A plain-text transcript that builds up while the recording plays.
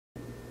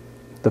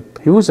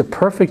He was a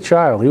perfect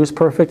child. He was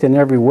perfect in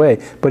every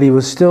way, but he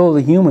was still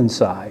the human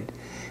side.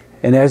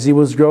 And as he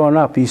was growing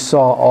up, he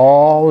saw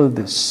all of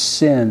the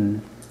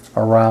sin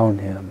around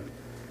him.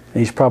 And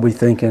he's probably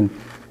thinking,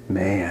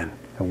 man,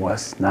 it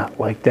was not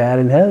like that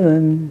in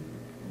heaven.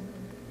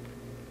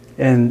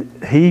 And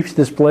he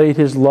displayed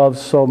his love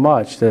so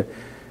much that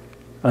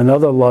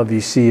another love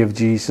you see of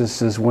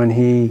Jesus is when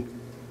he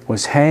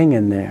was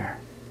hanging there.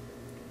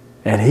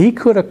 And he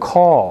could have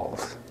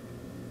called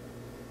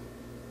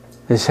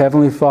his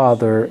heavenly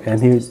Father,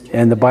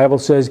 and the Bible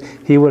says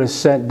he would have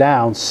sent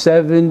down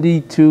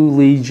 72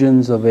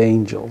 legions of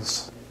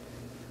angels.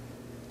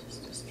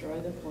 Just destroy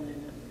the planet.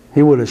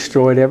 He would have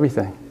destroyed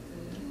everything.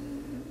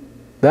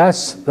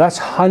 That's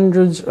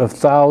hundreds of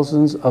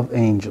thousands of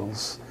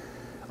angels.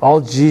 All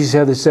Jesus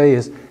had to say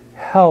is,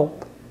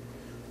 help.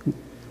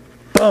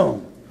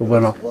 Boom. His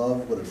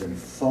love would have been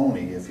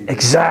phony if he...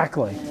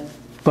 Exactly.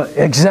 But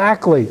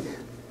exactly.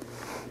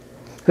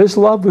 His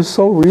love was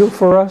so real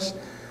for us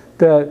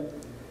that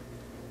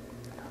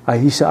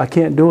he said, I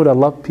can't do it. I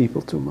love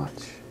people too much.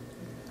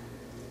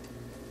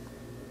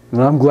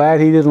 And I'm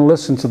glad he didn't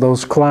listen to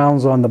those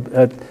clowns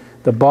at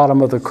the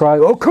bottom of the cry.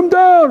 Oh, come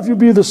down if you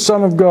be the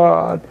Son of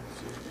God.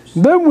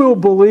 Then we'll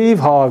believe.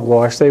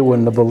 Hogwash. They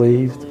wouldn't have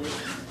believed.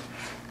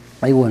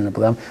 They wouldn't have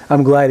believed.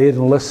 I'm glad he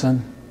didn't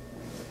listen.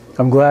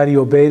 I'm glad he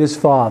obeyed his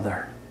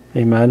Father.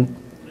 Amen.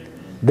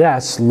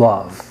 That's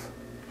love.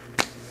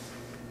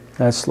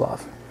 That's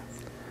love.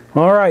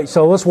 All right,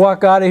 so let's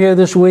walk out of here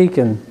this week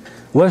and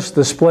let's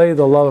display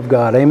the love of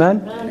God.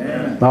 Amen?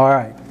 Amen. All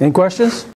right. Any questions?